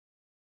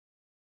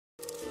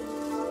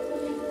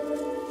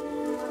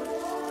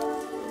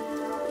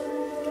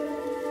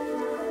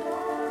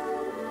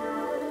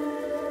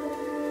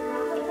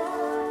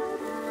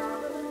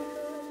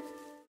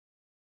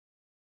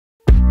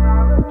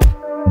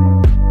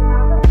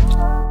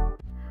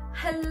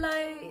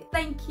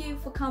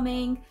for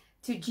coming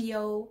to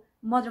Geo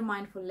Modern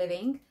Mindful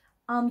Living.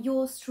 I'm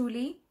yours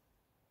truly,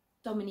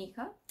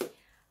 Dominica.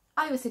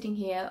 I was sitting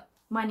here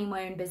minding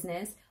my own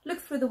business,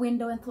 looked through the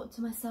window and thought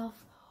to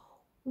myself,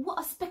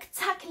 what a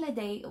spectacular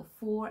day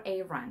for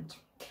a rant.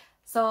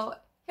 So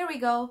here we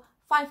go,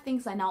 5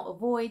 things I now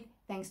avoid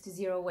thanks to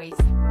zero waste.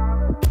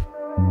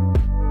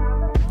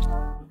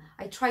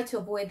 I try to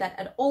avoid that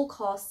at all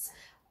costs.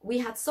 We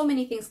had so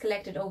many things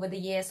collected over the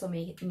years, so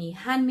many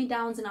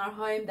hand-me-downs in our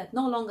home that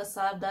no longer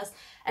served us,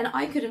 and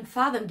I couldn't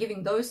fathom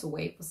giving those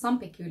away for some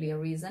peculiar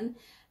reason,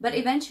 but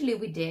eventually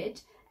we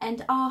did,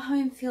 and our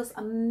home feels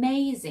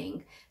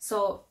amazing.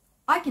 So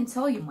I can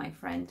tell you, my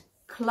friend,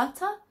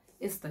 clutter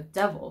is the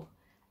devil,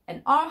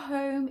 and our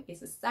home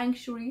is a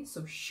sanctuary,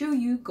 so sure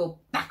you go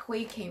back where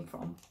you came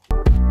from.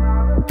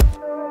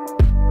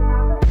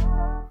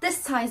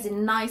 This ties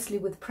in nicely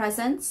with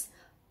presents.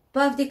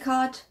 Birthday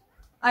card,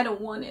 I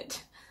don't want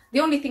it. The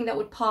only thing that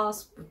would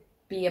pass would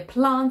be a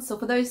plant, so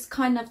for those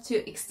kind enough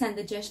to extend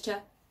the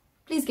gesture,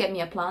 please get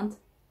me a plant.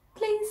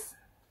 Please.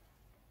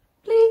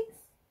 Please.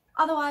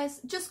 Otherwise,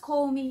 just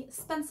call me,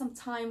 spend some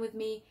time with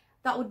me.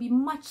 That would be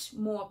much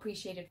more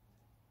appreciated.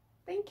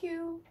 Thank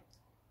you.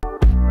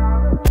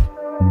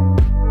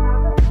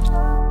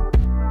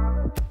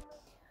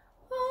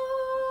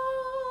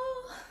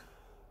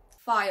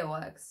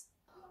 Fireworks.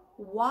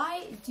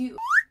 Why do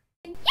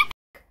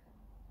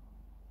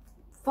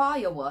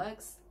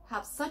fireworks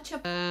have such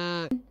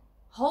a...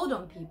 Hold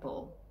on,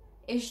 people.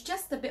 It's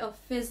just a bit of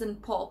fizz and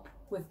pop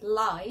with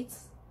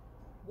lights.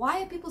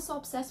 Why are people so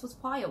obsessed with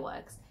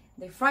fireworks?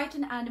 They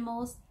frighten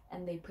animals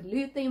and they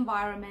pollute the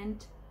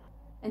environment.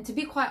 And to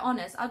be quite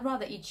honest, I'd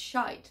rather eat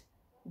shite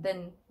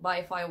than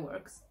buy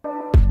fireworks.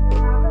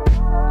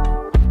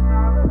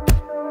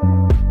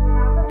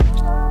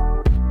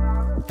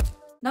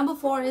 Number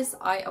 4 is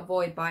I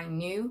avoid buying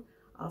new.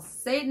 I'll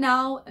say it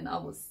now and I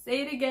will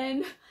say it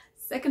again.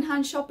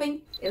 Secondhand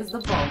shopping is the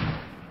bomb.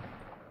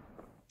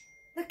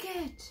 Look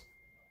at it.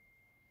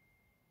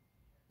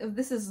 If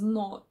this is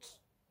not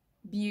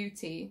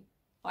beauty,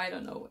 I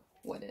don't know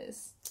what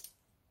is.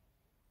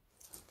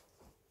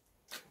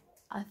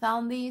 I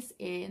found these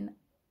in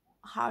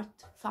Heart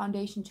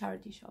Foundation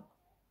charity shop.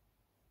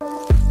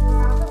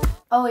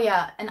 Oh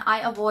yeah, and I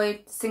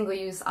avoid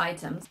single-use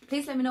items.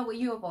 Please let me know what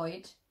you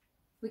avoid.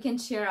 We can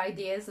share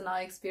ideas and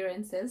our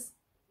experiences.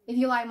 If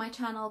you like my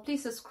channel,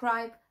 please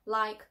subscribe,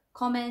 like,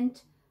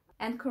 comment,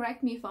 and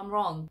correct me if I'm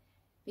wrong,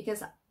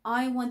 because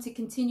I want to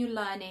continue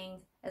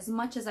learning as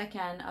much as I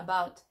can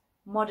about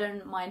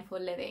modern mindful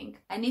living.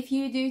 And if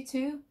you do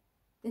too,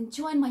 then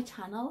join my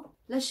channel.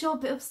 Let's show a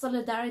bit of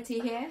solidarity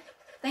here.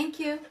 Thank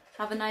you.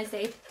 Have a nice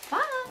day.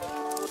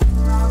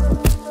 Bye.